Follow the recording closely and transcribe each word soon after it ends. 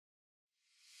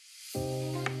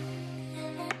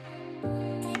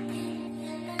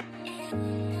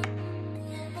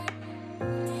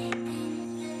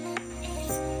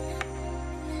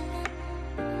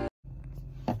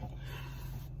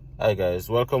Hi guys,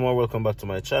 welcome or welcome back to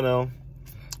my channel.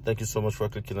 Thank you so much for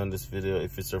clicking on this video.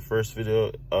 If it's your first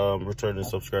video, returning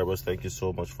subscribers, thank you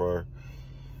so much for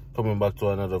coming back to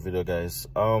another video, guys.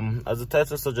 As the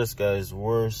title suggests, guys,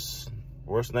 worst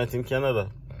night in Canada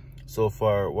so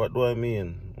far. What do I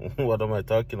mean? What am I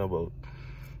talking about?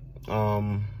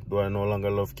 Do I no longer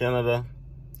love Canada,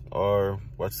 or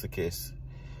what's the case?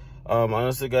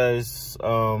 Honestly, guys,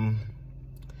 I've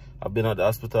been at the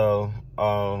hospital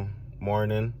all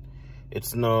morning.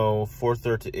 It's now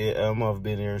 4:30 a.m. I've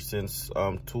been here since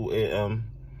 2 a.m.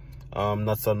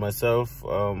 Not on myself.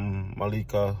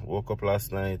 Malika woke up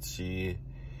last night. She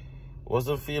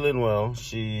wasn't feeling well.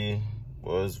 She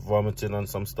was vomiting on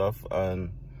some stuff,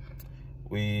 and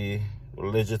we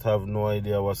legit have no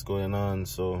idea what's going on.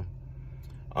 So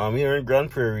here in Grande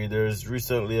Prairie, there's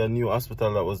recently a new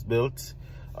hospital that was built,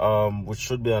 which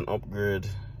should be an upgrade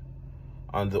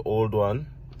on the old one,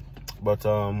 but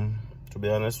to be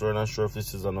honest, we're not sure if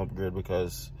this is an upgrade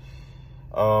because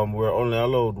we're only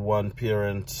allowed one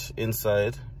parent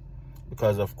inside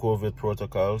because of COVID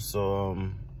protocol. So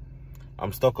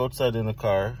I'm stuck outside in the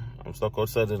car.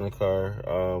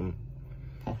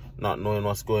 Not knowing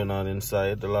what's going on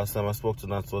inside. The last time I spoke to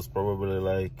Nat was probably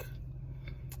like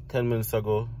 10 minutes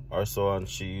ago or so, and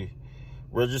she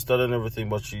registered and everything,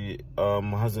 but she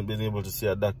hasn't been able to see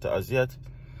a doctor as yet.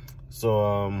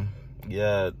 So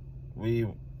we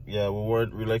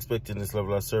weren't really expecting this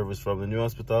level of service from the new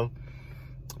hospital.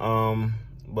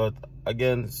 But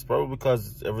again, it's probably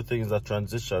because everything is a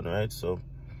transition, right? So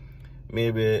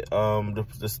maybe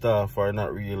the staff are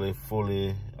not really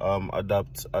fully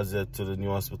adapt as yet to the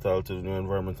new hospital, to the new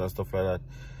environment and stuff like that,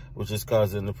 which is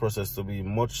causing the process to be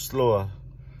much slower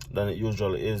than it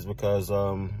usually is, because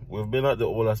we've been at the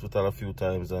old hospital a few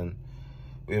times and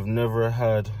we've never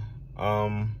had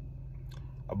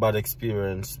a bad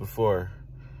experience before.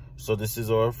 So this is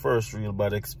our first real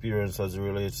bad experience as it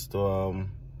relates to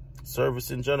service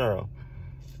in general.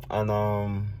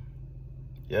 And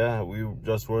yeah, we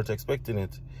just weren't expecting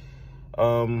it.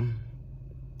 I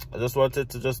just wanted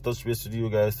to just touch base with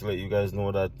you guys to let you guys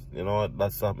know that, you know,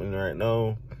 that's happening right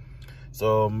now.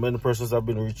 So many persons have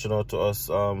been reaching out to us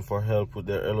for help with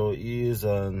their LOEs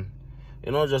and,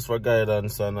 you know, just for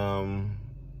guidance and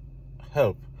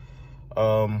help.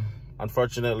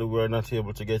 Unfortunately, we're not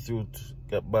able to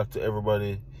get back to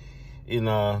everybody in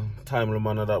a timely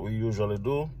manner that we usually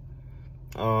do.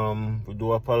 We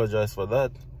do apologize for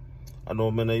that. I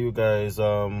know many of you guys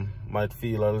might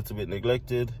feel a little bit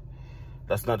neglected.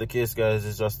 That's not the case, guys.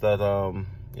 It's just that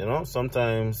you know,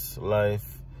 sometimes life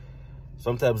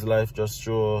just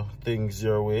throw things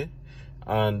your way,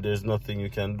 and there's nothing you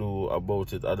can do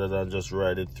about it other than just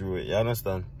ride it through it. You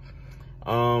understand?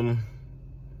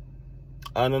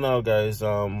 I don't know, guys.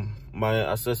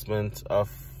 My assessment of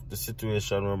the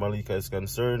situation where Malika is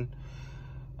concerned,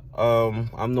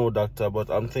 I'm no doctor, but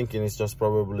I'm thinking it's just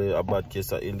probably a bad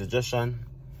case of indigestion.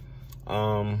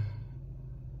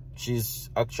 She's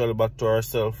actually back to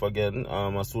herself again.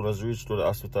 As soon as we reached to the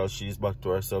hospital, she's back to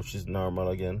herself. She's normal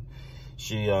again.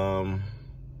 She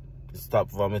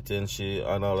stopped vomiting,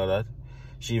 and all of that.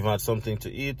 She even had something to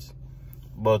eat.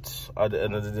 But at the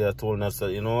end of the day, I told her,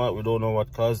 that, you know what, we don't know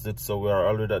what caused it, so we are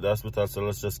already at the hospital, so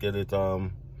let's just get it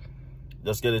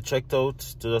checked out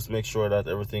to just make sure that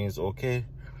everything is okay,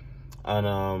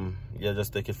 and yeah,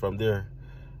 just take it from there.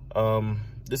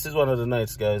 This is one of the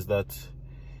nights, guys, that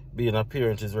being a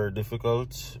parent is very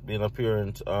difficult. Being a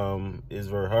parent is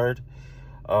very hard,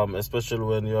 especially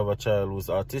when you have a child who's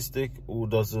autistic, who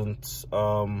doesn't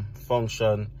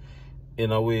function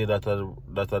in a way that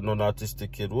a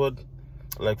non-autistic kid would.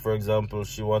 Like, for example,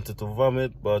 she wanted to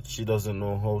vomit, but she doesn't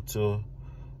know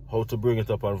how to bring it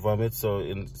up and vomit. So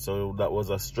that was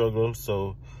a struggle.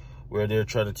 So we're there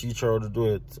trying to teach her how to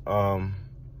do it.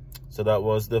 So that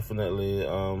was definitely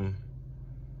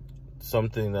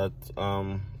something that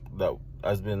that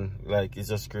has been, like, it's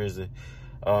just crazy.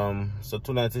 So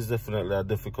tonight is definitely a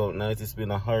difficult night. It's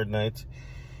been a hard night.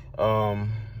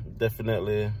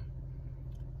 Definitely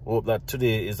hope that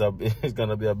today is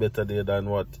gonna be a better day than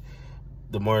what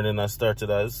the morning I started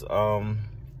as.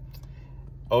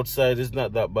 Outside is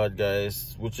not that bad,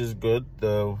 guys, which is good.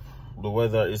 The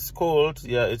weather is cold.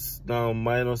 Yeah, it's now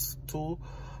 -2,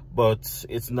 but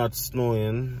it's not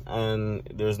snowing and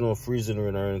there's no freezing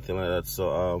rain or anything like that.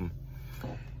 So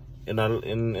in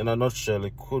a nutshell,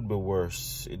 it could be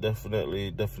worse. It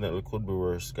definitely could be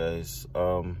worse, guys.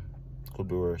 Could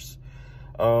be worse.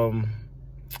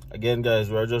 Again,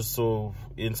 guys, we're just so,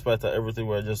 in spite of everything,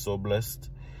 we're just so blessed.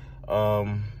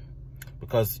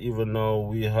 Because even though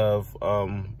we have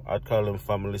I'd call them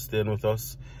family staying with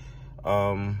us,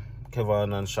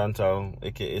 Kevin and Chantal,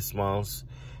 aka Smiles.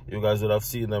 You guys would have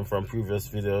seen them from previous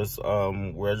videos.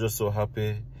 We're just so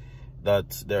happy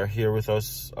that they're here with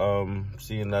us.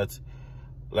 Seeing that,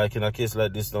 like in a case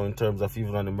like this now, in terms of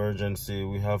even an emergency,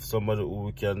 we have somebody who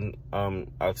we can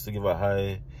ask to give a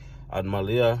hi. And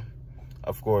Malia,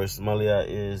 of course, Malia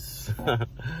is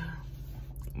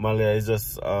Malia is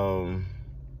just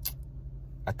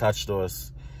attached to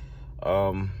us.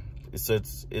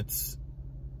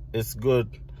 It's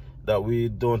good that we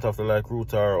don't have to like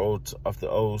root her out of the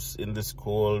house in this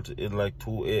cold in like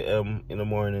 2 a.m. in the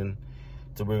morning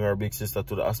to bring our big sister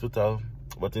to the hospital,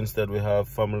 but instead we have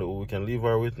family who we can leave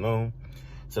her with now.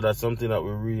 So that's something that we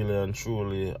really and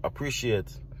truly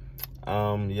appreciate.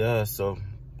 Yeah, so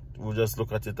we'll just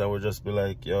look at it and we'll just be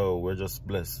like, yo, we're just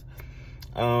blessed.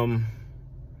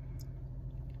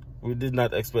 We did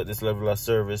not expect this level of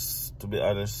service, to be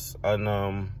honest,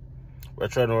 and we're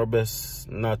trying our best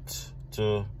not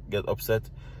to get upset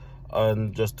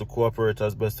and just to cooperate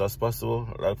as best as possible.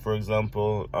 Like, for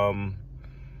example,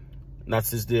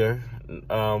 Nats is there,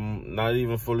 not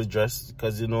even fully dressed,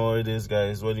 because you know how it is,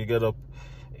 guys. When you get up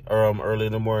early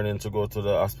in the morning to go to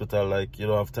the hospital, like, you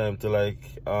don't have time to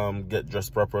like get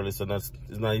dressed properly. So Nats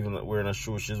is not even wearing a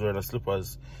shoe, she's wearing a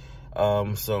slippers.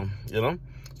 So you know,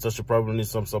 so she probably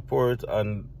needs some support.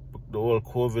 And the whole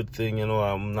COVID thing, you know,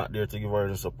 I'm not there to give her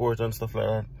any support and stuff like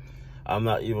that. I'm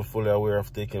not even fully aware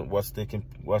of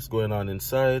what's going on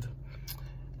inside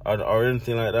or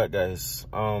anything like that, guys.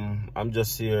 I'm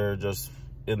just here, just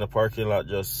in the parking lot,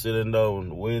 just sitting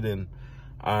down, waiting,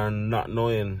 and not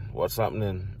knowing what's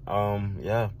happening.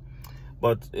 Yeah,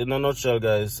 but in a nutshell,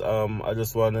 guys, I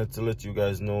just wanted to let you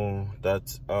guys know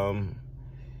that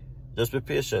just be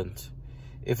patient.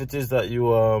 If it is that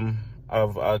you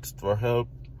have asked for help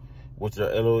with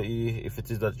your LOE, if it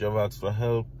is that you have asked for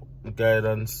help,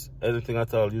 guidance, anything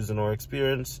at all using our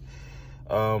experience,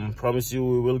 promise you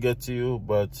we will get to you.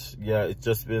 But yeah, it's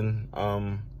just been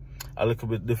a little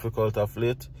bit difficult of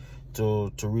late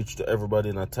to reach to everybody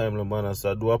in a timely manner,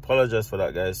 so I do apologize for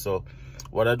that, guys. So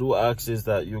what I do ask is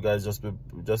that you guys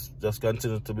just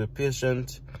continue to be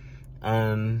patient,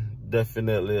 and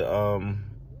definitely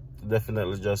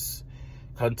just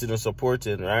continue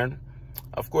supporting, right?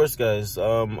 Of course, guys,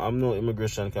 I'm no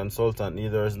immigration consultant,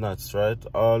 neither is Nats, right?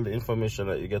 All the information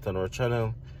that you get on our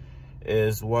channel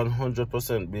is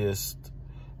 100% based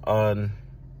on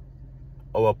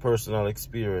our personal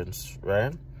experience,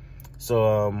 right?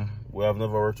 So we have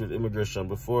never worked with immigration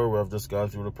before. We have just gone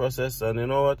through the process, and you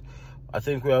know what, I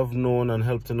think we have known and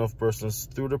helped enough persons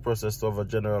through the process to have a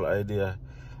general idea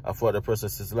of what the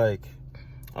process is like.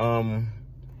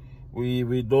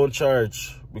 We don't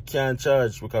charge, we can't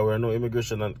charge because we're no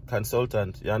immigration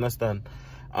consultant, you understand?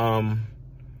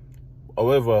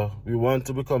 However, we want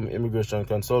to become immigration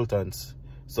consultants.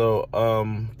 So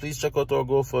please check out our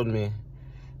GoFundMe.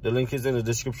 The link is in the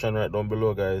description right down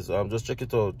below, guys. Just check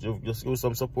it out, just give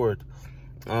some support.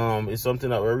 It's something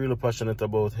that we're really passionate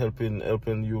about,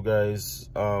 helping you guys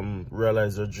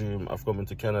realize your dream of coming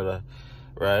to Canada,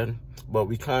 right? But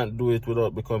we can't do it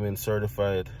without becoming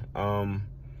certified.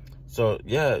 So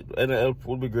yeah, any help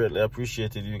would be greatly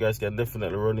appreciated. You guys can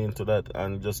definitely run into that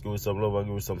and just give us some love and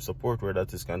give us some support where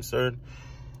that is concerned.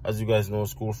 As you guys know,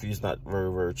 school fees not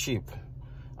very cheap.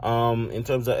 In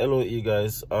terms of LOE,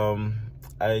 guys,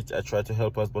 I try to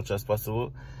help as much as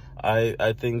possible.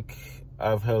 I think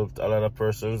I've helped a lot of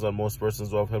persons, and most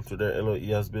persons who have helped with their LOE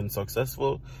has been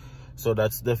successful. So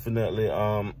that's definitely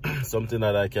something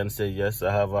that I can say, yes,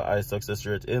 I have a high success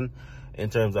rate in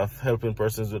terms of helping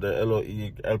persons with their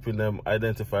LOE, helping them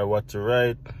identify what to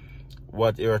write,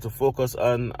 what area to focus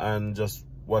on, and just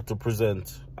what to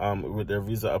present with their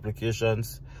visa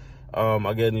applications.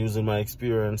 Again, using my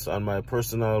experience and my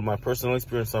personal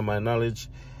experience and my knowledge,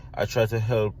 I try to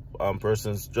help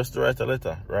persons just to write a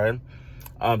letter, right?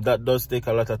 That does take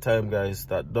a lot of time, guys.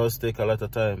 That does take a lot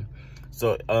of time.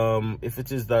 So if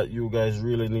it is that you guys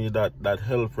really need that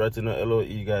help writing a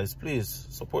LOE, guys, please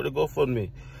support the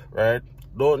GoFundMe, right?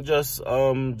 Don't just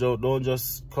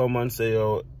come and say,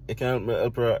 oh, you can't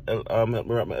help me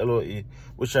write my LOE,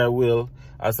 which I will.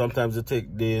 And sometimes it takes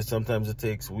days, sometimes it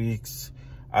takes weeks,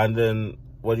 and then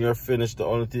when you're finished, the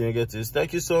only thing you get is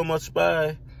thank you so much,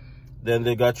 bye. Then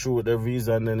they got through with their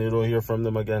visa, and then you don't hear from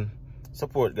them again.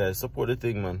 Support, guys, support the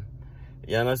thing, man.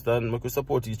 You understand? We could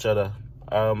support each other.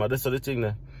 That's the thing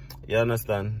there. You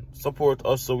understand? Support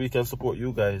us so we can support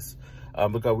you guys.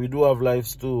 Because we do have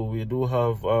lives too. We do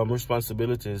have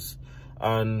responsibilities.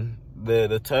 And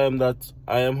the time that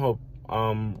I am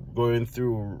going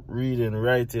through reading,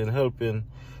 writing, helping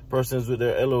persons with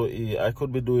their LOE, I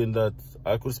could be doing that.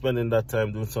 I could spend in that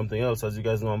time doing something else. As you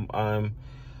guys know, I'm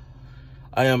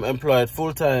I am employed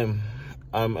full-time.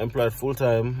 I'm employed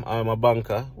full-time. I'm a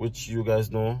banker, which you guys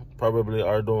know probably,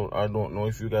 or don't know.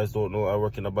 If you guys don't know, I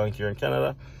work in a bank here in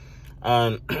Canada,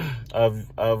 and I've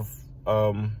a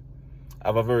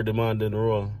very demanding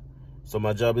role. So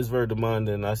my job is very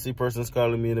demanding. I see persons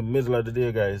calling me in the middle of the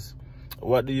day, guys.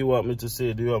 What do you want me to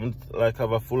say? Do you want me to like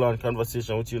have a full-on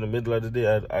conversation with you in the middle of the day?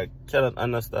 I cannot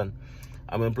understand.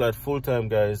 I'm employed full-time,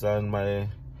 guys, and my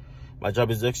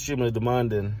job is extremely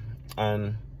demanding.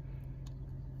 And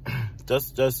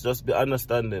just be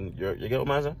understanding. You get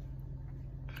what I'm saying?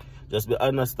 Just be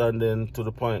understanding to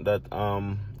the point that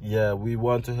yeah, we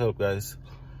want to help, guys.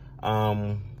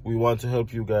 We want to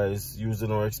help you guys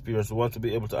using our experience. We want to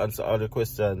be able to answer all your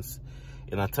questions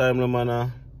in a timely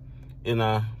manner, in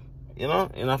a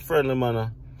friendly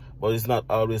manner, but it's not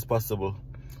always possible.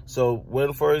 So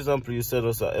when, for example, you send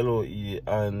us a LOE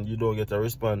and you don't get a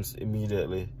response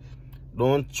immediately,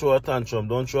 don't throw a tantrum,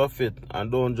 don't throw a fit,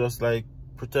 and don't just like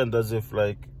pretend as if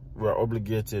like we're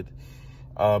obligated,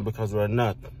 because we're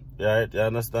not. Right? You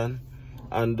understand?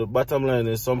 And the bottom line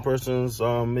is, some persons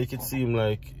make it seem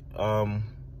like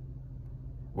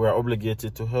we're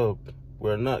obligated to help.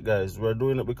 We're not, guys. We're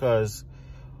doing it because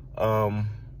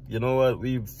you know what,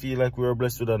 we feel like we were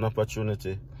blessed with an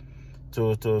opportunity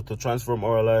to transform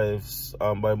our lives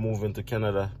by moving to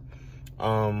Canada,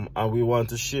 and we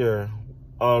want to share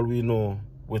all we know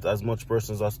with as much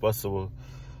persons as possible,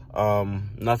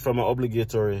 not from an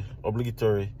obligatory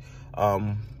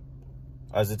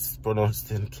as it's pronounced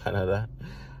in Canada,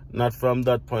 not from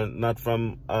that point, not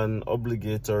from an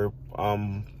obligatory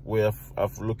way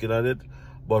of looking at it,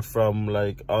 but from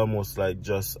like almost like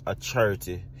just a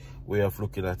charity way of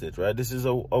looking at it, right? This is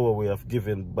our way of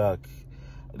giving back.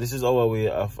 This is our way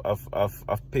of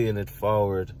paying it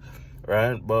forward,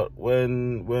 right? But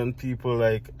when people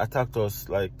like attacked us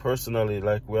like personally,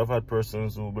 like we have had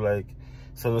persons who be like,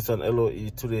 send us an LOE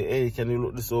today, hey, can you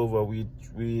look this over? We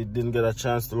didn't get a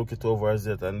chance to look it over as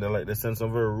yet, and they send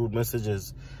some very rude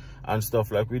messages and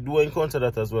stuff. Like, we do encounter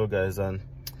that as well, guys, and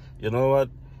you know what,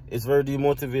 it's very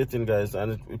demotivating, guys,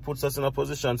 and it puts us in a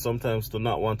position sometimes to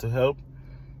not want to help.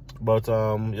 But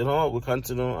you know what, we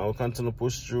continue, and we continue to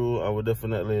push through, and we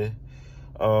definitely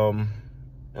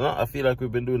I feel like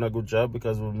we've been doing a good job,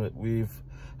 because we've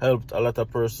helped a lot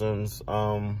of persons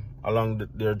along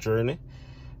their journey.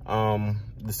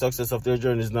 The success of their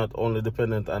journey is not only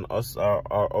dependent on us or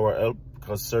our help,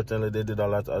 because certainly they did a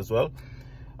lot as well,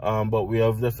 but we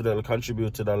have definitely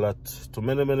contributed a lot to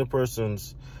many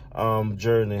persons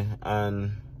journey.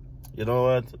 And you know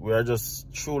what, we are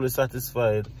just truly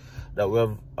satisfied that we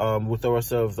have with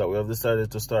ourselves, that we have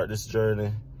decided to start this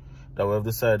journey, that we have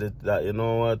decided that, you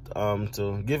know what,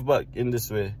 to give back in this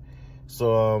way.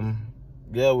 So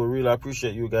yeah, we really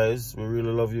appreciate you guys, we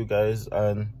really love you guys,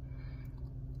 and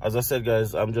as I said,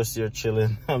 guys, I'm just here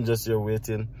chilling. I'm just here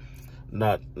waiting,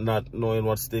 not knowing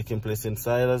what's taking place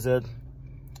inside, as I said,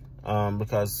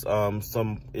 because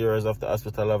some areas of the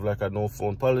hospital have like a no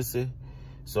phone policy,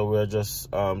 so we're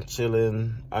just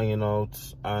chilling, hanging out,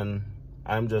 and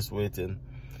I'm just waiting.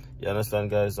 You understand,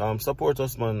 guys? Support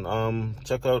us, man.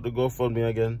 Check out the GoFundMe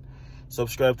again.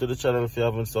 Subscribe to the channel if you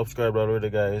haven't subscribed already,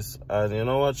 guys. And you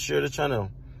know what? Share the channel.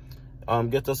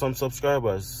 Get us some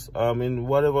subscribers. In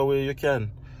whatever way you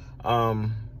can.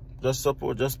 Just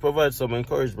support, just provide some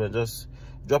encouragement, just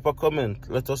drop a comment,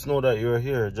 let us know that you're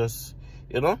here. Just,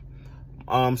 you know,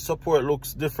 support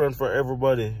looks different for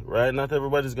everybody, right? Not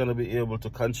everybody's gonna be able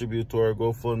to contribute to our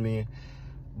GoFundMe,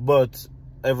 but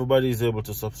everybody is able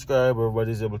to subscribe,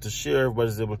 everybody's able to share,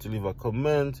 everybody's able to leave a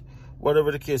comment.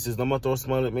 Whatever the case is, no matter how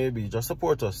small it may be, just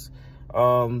support us.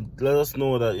 Let us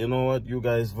know that, you know what, you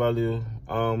guys value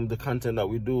the content that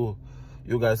we do.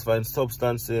 You guys find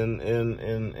substance in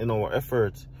our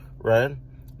effort, right?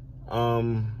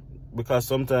 Because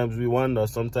sometimes we wonder,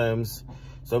 sometimes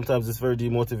it's very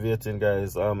demotivating,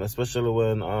 guys, especially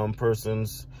when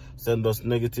persons send us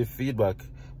negative feedback,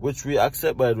 which we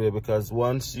accept, by the way, because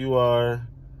once you are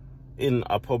in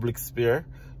a public sphere,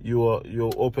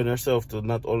 you open yourself to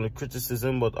not only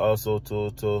criticism, but also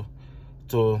to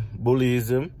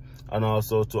bullyism, and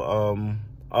also to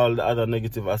all the other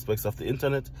negative aspects of the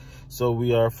internet. So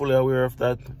we are fully aware of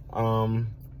that.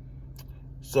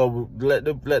 So let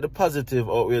the positive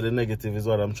outweigh the negative is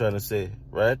what I'm trying to say,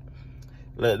 right?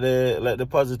 Let the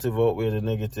positive outweigh the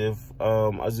negative.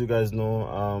 As you guys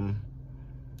know,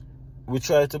 we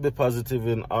try to be positive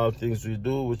in all things we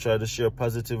do. We try to share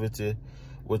positivity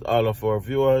with all of our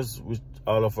viewers, with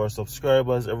all of our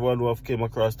subscribers, everyone who have came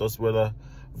across us, whether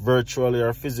virtually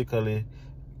or physically,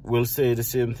 will say the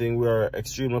same thing. We are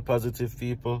extremely positive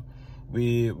people.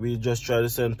 We just try to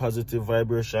send positive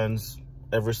vibrations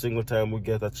every single time we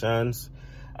get a chance,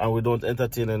 and we don't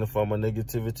entertain any form of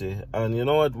negativity. And you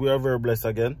know what? We are very blessed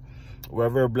again. We are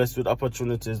very blessed with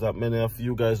opportunities that many of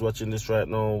you guys watching this right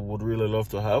now would really love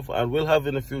to have, and will have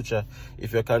in the future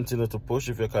if you continue to push,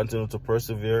 if you continue to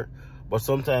persevere. But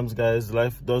sometimes, guys,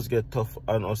 life does get tough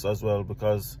on us as well,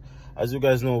 because as you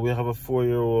guys know, we have a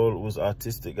 4-year-old who's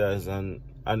autistic, guys, and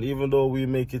even though we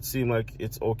make it seem like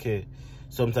it's okay,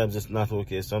 sometimes it's not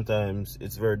okay. Sometimes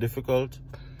it's very difficult.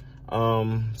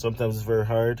 Sometimes it's very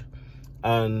hard,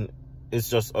 and it's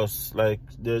just us. Like,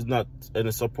 there's not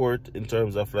any support in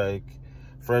terms of like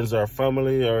friends or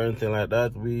family or anything like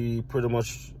that. We pretty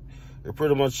much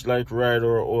like ride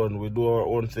our own. We do our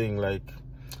own thing, like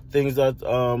things that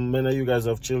many of you guys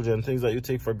have children, things that you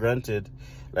take for granted.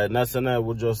 Like Nats and I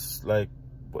would just like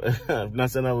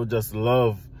Nats and I would just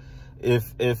love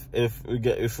if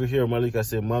we hear Malika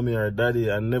say mommy or daddy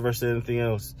and never say anything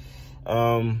else.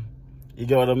 You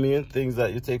get what I mean? Things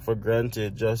that you take for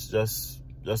granted, just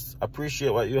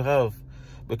appreciate what you have,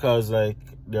 because like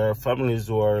there are families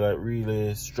who are like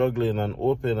really struggling and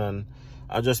open, and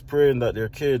I'm just praying that their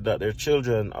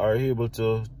children are able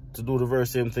to do the very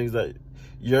same things that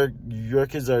your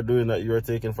kids are doing that you are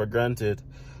taking for granted.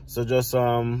 So just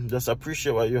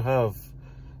appreciate what you have.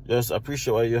 Just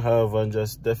appreciate what you have, and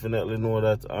just definitely know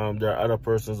that there are other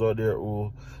persons out there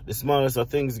who, the smallest of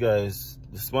things, guys,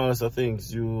 the smallest of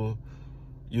things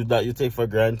that you take for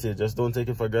granted, just don't take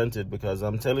it for granted, because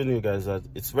I'm telling you guys that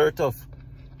it's very tough.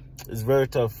 It's very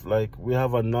tough. Like, we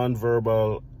have a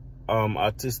non-verbal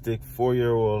autistic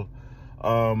 4-year-old,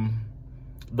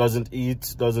 doesn't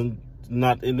eat,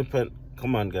 not independent.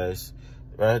 Come on, guys,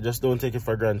 right? Just don't take it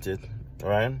for granted, all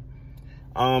right?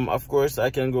 Of course I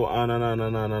can go on and on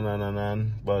and on and on and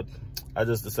on, but I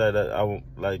just decided that I won't,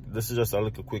 like, this is just a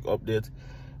little quick update,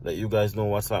 let you guys know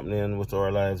what's happening with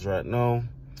our lives right now.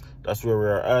 That's where we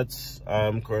are at.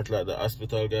 I'm currently at the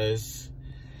hospital, guys.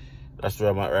 That's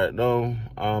where I'm at right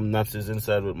now. Naps is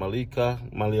inside with Malika.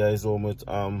 Malia is home with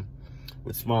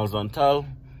Smiles and Tal.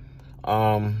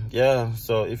 Yeah,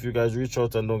 so if you guys reach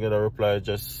out and don't get a reply,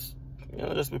 just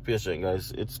be patient,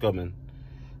 guys. It's coming.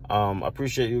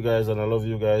 Appreciate you guys, and I love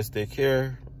you guys. Take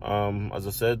care. As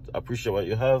I said, appreciate what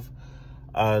you have,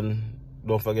 and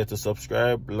don't forget to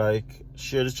subscribe, like,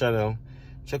 share the channel.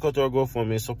 Check out our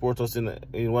GoFundMe, support us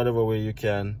in whatever way you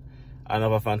can, and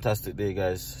have a fantastic day,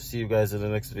 guys. See you guys in the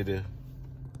next video.